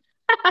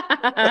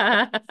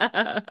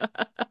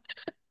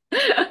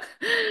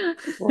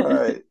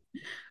 Right.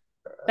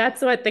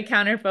 That's what the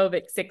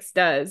counterphobic six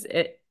does.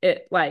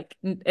 It like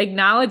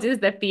acknowledges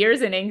the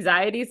fears and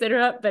anxieties that are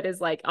up, but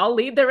is like, I'll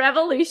lead the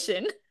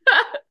revolution.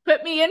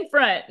 Put me in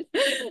front.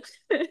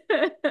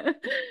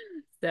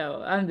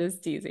 So I'm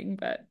just teasing,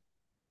 but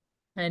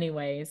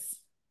anyways,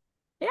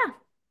 yeah,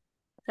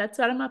 that's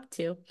what I'm up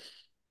to.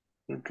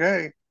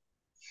 Okay.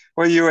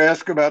 Well, you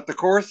asked about the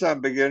course I'm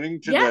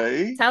beginning Yeah,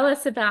 today. tell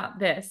us about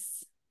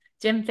this,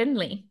 Jim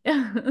Finley.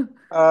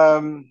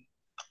 Um,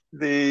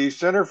 the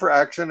Center for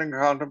Action and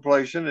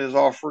Contemplation is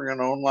offering an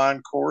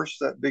online course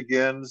that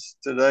begins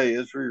today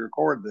as we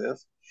record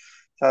this.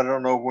 So I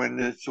don't know when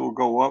this will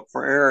go up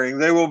for airing.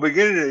 They will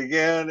begin it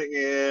again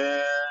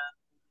in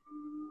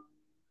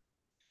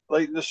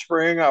late in the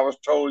spring. I was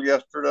told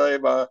yesterday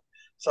by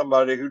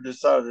somebody who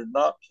decided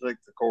not to take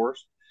the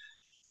course.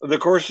 The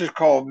course is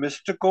called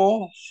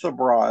Mystical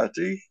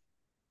Sobriety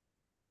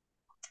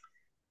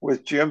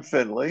with Jim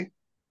Finley.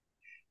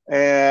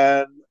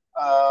 And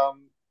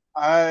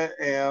I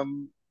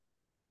am,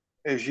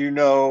 as you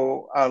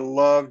know, I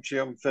love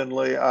Jim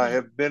Finley. I Yeah.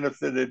 have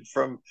benefited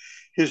from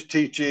his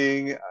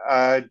teaching.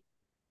 I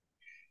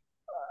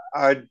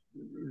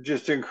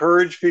just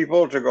encourage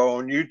people to go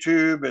on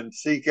YouTube and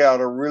seek out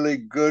a really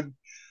good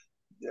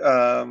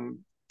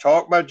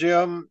talk by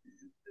Jim.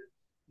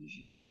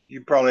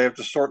 You probably have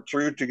to sort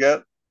through to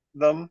get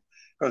them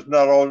because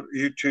not all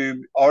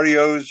YouTube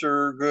audios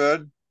are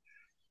good.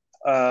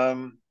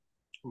 Um,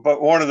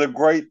 but one of the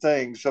great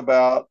things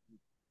about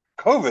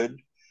COVID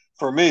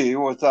for me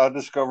was I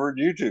discovered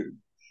YouTube.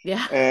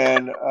 Yeah.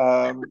 And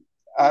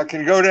I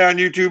can go down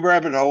YouTube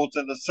rabbit holes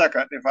in a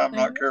second if I'm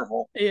not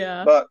careful.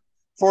 Yeah. But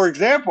for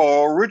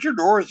example, Richard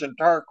Orr's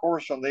entire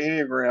course on the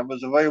Enneagram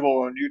is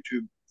available on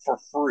YouTube for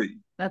free.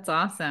 That's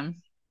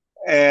awesome.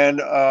 And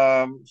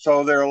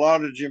so there are a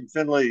lot of Jim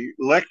Finley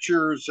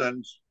lectures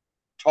and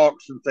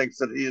talks and things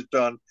that he has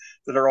done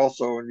that are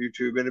also on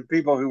YouTube. And the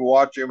people who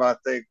watch him, I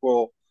think,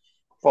 will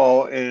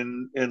fall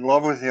in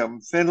love with him.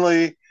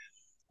 Finley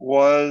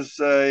was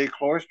a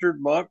cloistered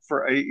monk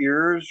for 8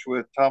 years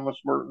with Thomas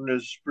Merton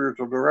as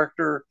spiritual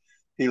director.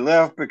 He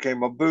left,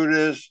 became a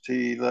Buddhist.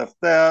 He left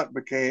that,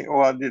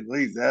 well, I didn't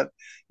leave that.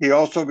 He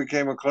also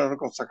became a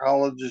clinical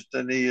psychologist,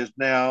 and he is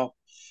now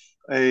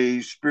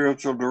a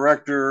spiritual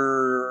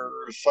director,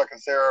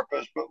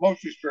 psychotherapist, but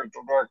mostly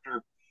spiritual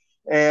director,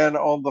 and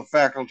on the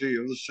faculty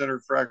of the Center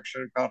for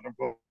Action and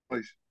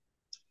Contemplation.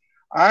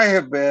 I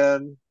have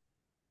been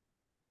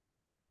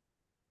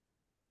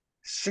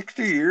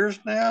 60 years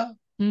now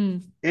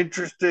Mm,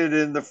 interested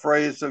in the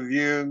phrase of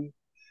Jung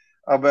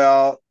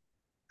about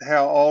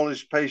how all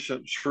his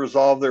patients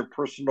resolve their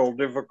personal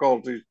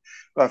difficulties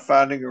by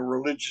finding a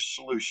religious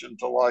solution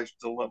to life's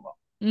dilemma.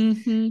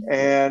 hmm.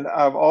 And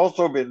I've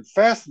also been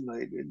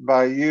fascinated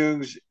by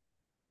Jung's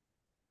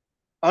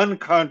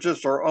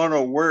unconscious or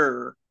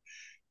unaware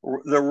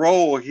the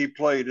role he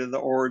played in the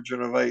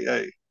origin of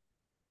AA.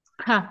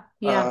 Huh.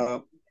 Yeah. Uh,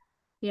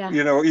 Yeah.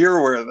 you're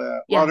aware of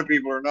that. A lot Yeah. of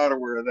people are not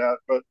aware of that,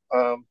 but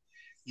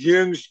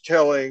Jung's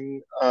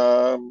telling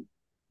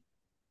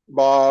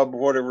Bob,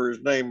 whatever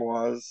his name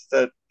was,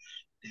 that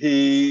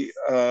he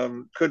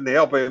couldn't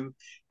help him,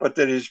 but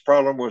that his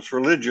problem was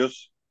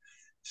religious,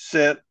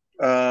 sent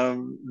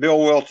Bill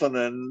Wilson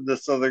and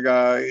this other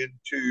guy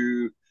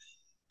into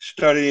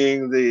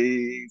studying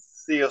the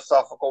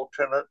theosophical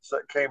tenets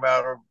that came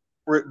out of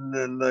Britain,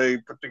 and they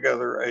put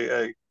together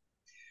AA.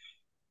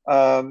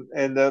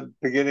 And the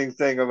beginning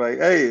thing of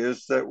AA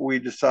is that we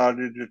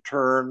decided to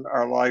turn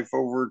our life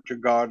over to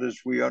God as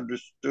we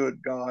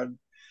understood God.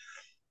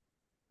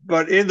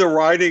 But in the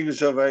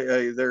writings of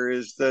AA, there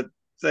is that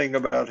thing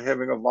about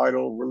having a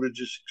vital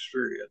religious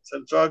experience.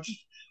 And so I've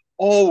just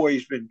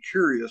always been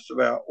curious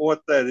about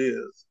what that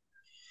is.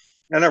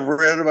 And I've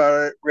read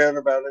about it,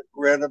 and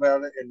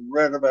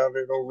read about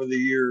it over the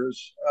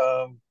years.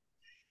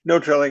 No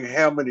telling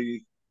how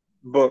many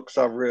books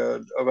I've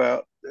read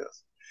about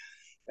this.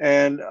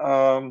 And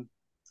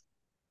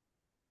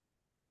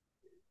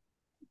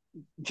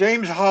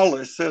James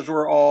Hollis says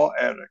we're all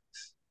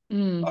addicts.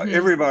 Hmm.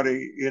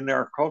 Everybody in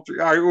our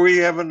culture, we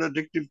have an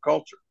addictive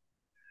culture.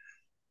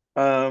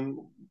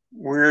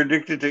 We're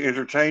addicted to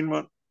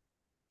entertainment.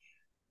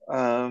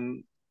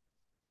 Um,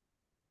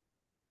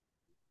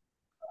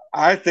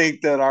 I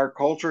think that our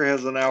culture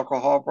has an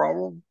alcohol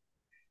problem,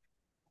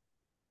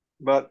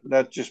 but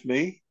that's just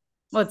me.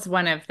 Well, it's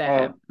one of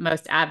Uh, the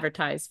most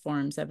advertised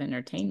forms of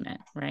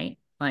entertainment, right?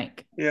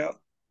 Like, yeah,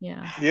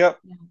 yeah. yep.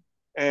 Yeah.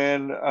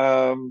 And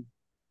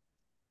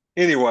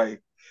anyway,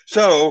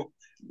 so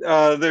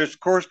there's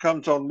course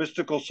comes on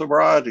mystical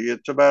sobriety.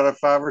 It's about a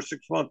 5 or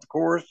 6 month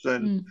course,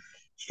 and Mm.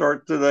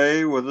 start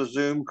today with a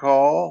Zoom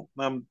call.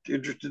 I'm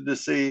interested to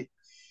see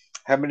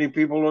how many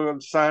people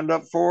have signed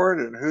up for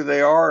it and who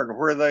they are and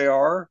where they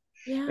are.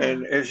 Yeah.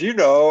 And as you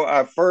know,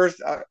 I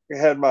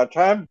had my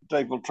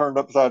timetable turned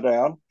upside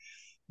down.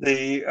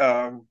 The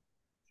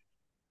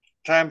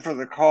time for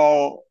the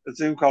call, the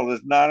Zoom call,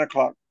 is 9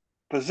 o'clock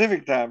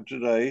Pacific time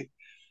today,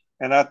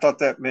 and I thought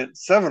that meant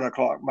 7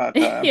 o'clock my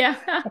time, Yeah.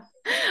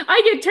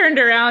 I get turned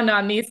around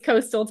on these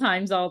coastal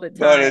times all the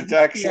but it's time.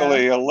 Yeah.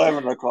 actually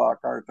 11 o'clock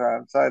our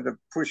time. So I had to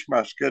push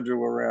my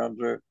schedule around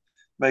to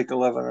make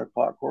 11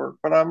 o'clock work.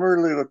 But I'm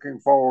really looking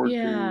forward to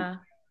Yeah.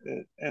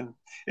 it. And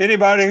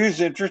anybody who's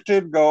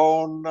interested,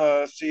 go on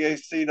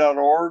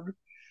cac.org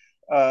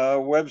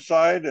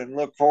website and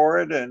look for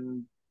it.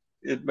 And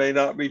it may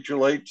not be too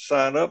late to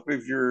sign up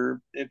if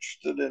you're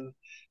interested in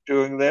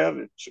doing that.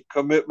 It's a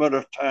commitment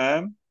of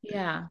time,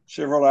 Yeah.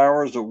 several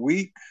hours a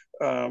week,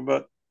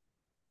 but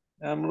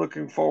I'm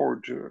looking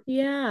forward to it.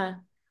 Yeah.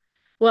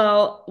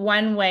 Well,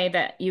 one way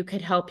that you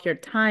could help your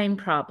time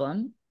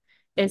problem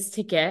is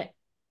to get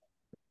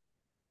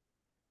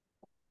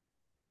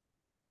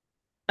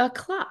a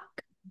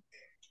clock.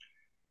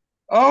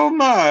 Oh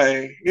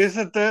my,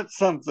 isn't that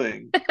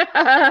something?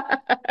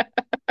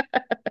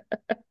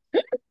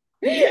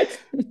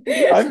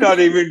 I'm not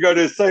even going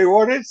to say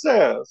what it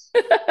says.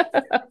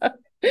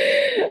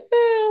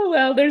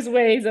 Well, there's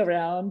ways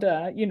around,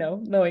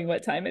 knowing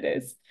what time it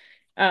is.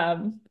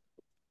 Um,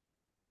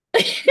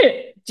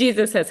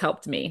 Jesus has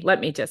helped me, let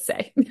me just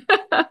say.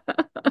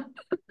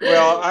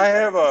 Well, I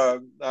have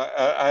a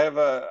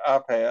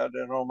iPad,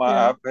 and on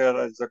Yeah. my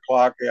iPad is a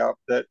clock app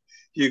that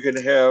you can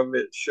have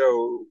it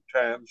show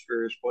times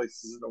various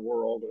places in the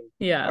world, and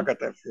I Yeah. got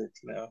that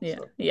fixed now, Yeah.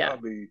 so Yeah.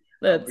 I'll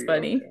That's be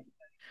funny. okay.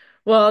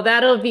 Well,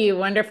 that'll be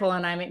wonderful.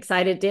 And I'm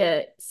excited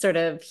to sort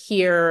of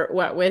hear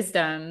what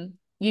wisdom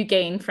you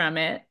gain from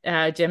it.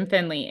 Jim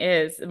Finley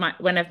is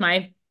one of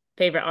my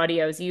favorite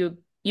audios.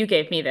 You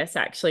gave me this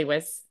actually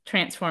was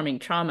transforming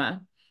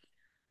trauma.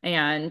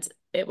 And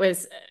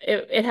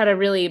it had a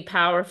really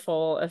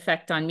powerful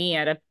effect on me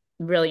at a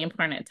really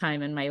important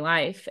time in my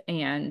life.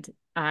 And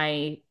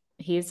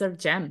he's a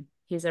gem.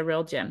 He's a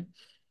real gem.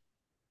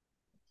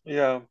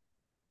 Yeah,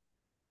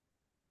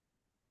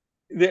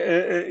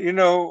 you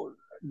know,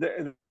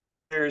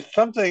 there's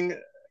something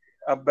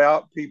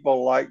about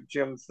people like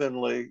Jim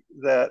Finley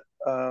that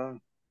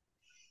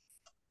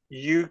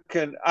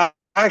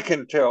I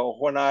can tell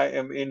when I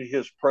am in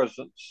his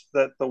presence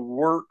that the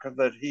work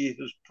that he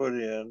has put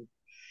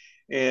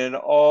in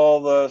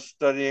all the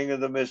studying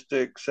of the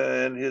mystics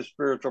and his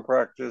spiritual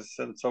practice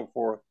and so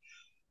forth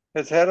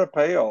has had a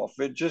payoff.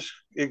 It just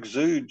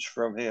exudes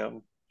from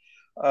him.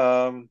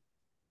 Um,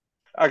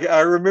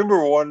 I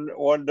remember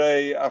one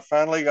day I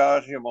finally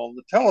got him on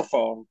the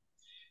telephone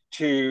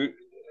to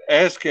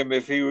ask him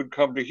if he would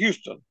come to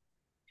Houston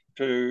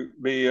to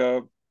be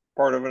a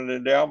part of an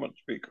endowment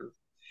speaker.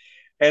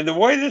 And the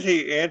way that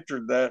he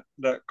answered that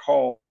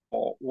call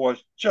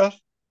was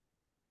just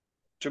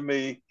to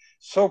me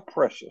so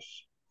precious.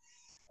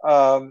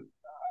 Um,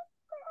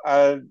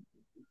 I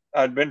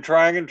I'd been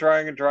trying and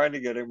trying and trying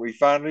to get him. We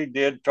finally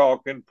did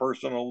talk in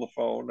person on the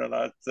phone, and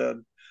I said,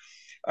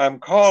 "I'm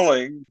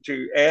calling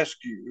to ask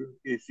you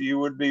if you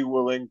would be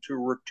willing to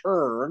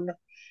return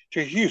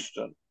to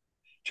Houston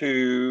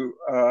to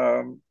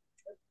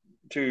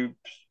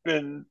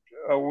spend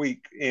a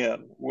week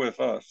in with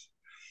us.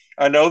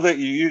 I know that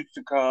you used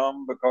to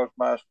come because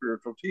my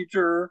spiritual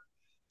teacher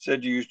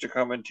said you used to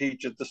come and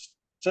teach at the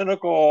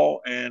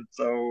Cynical, and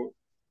so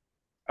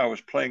I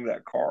was playing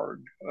that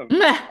card.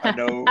 I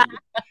know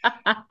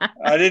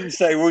I didn't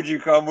say, "Would you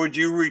come? Would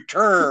you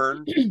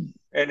return?"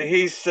 And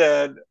he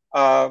said,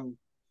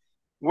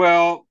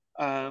 "Well,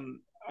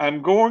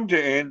 I'm going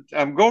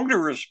to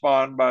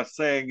respond by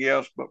saying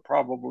yes, but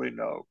probably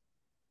no."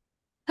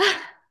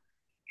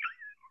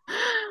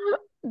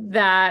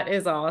 That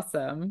is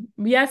awesome.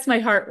 Yes, my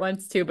heart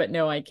wants to, but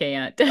no, I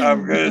can't.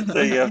 I'm going to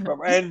say yes,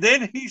 and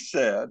then he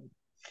said,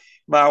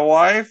 "My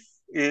wife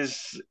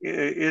is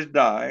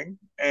dying,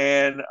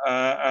 and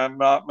I'm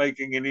not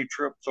making any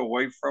trips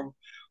away from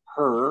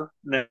her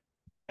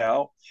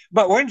now.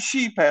 But when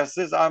she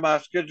passes, my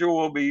schedule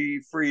will be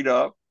freed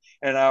up,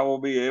 and I will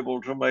be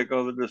able to make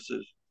other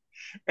decisions."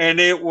 And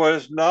it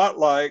was not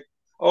like,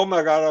 "Oh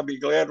my God, I'll be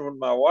glad when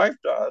my wife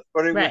dies,"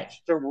 but it was Right.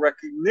 just a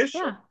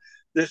recognition. Yeah.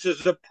 This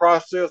is a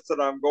process that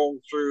I'm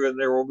going through, and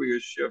there will be a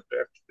shift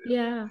after this.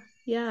 Yeah.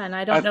 Yeah. And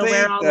I I don't know where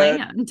think I'll that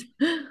land.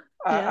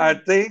 I Yeah.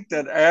 think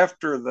that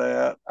after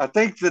that, I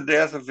think the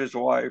death of his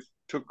wife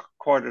took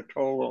quite a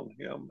toll on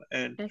him,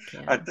 and Heck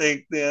I yeah.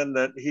 think then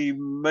that he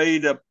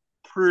made a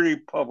pretty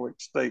public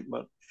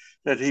statement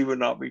that he would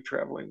not be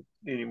traveling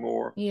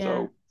anymore. Yeah.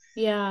 So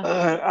Yeah.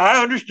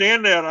 I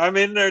understand that. I'm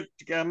in there.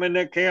 I'm in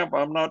that camp.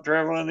 I'm not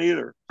traveling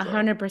either. So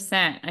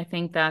 100%. I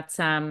think that's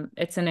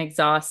it's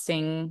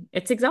exhausting.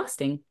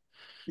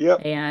 yep,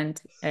 And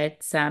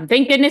it's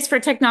thank goodness for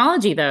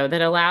technology though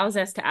that allows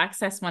us to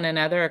access one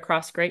another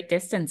across great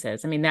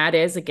distances. I mean, that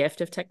is a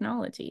gift of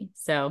technology.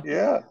 So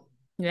yeah,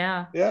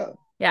 yeah. yeah.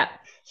 Yeah.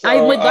 I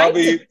So would like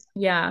to,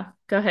 yeah,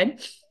 go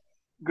ahead.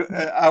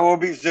 I will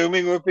be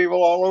zooming with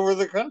people all over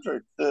the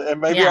country,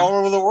 and maybe Yeah. all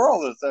over the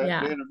world at the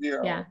Yeah. end of the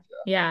year. Yeah.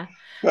 Yeah.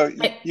 So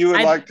I, you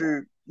would I, like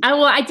to,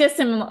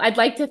 I'd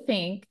like to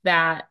think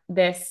that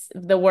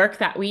the work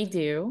that we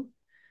do,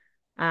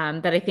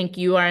 that I think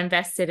you are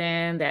invested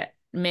in, that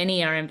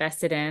many are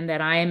invested in,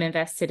 that I am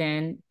invested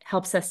in,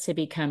 helps us to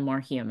become more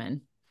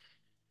human.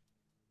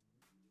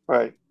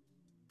 right?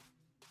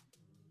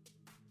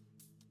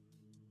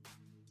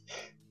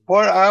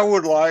 What I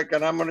would like,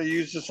 and I'm going to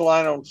use this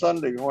line on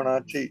Sunday when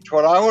I teach,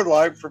 what I would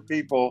like for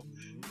people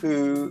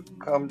who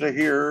come to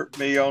hear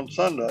me on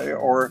Sunday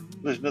or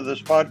listen to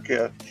this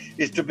podcast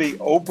is to be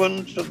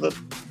open to the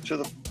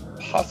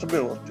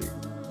possibility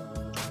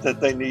that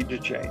they need to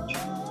change.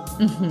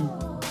 Mm-hmm.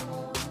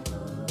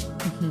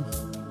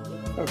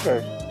 Mm-hmm.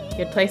 Okay.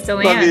 Good place to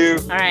Love land. you.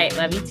 All right.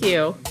 Love you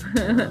too.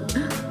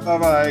 Bye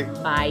bye.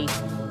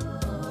 Bye.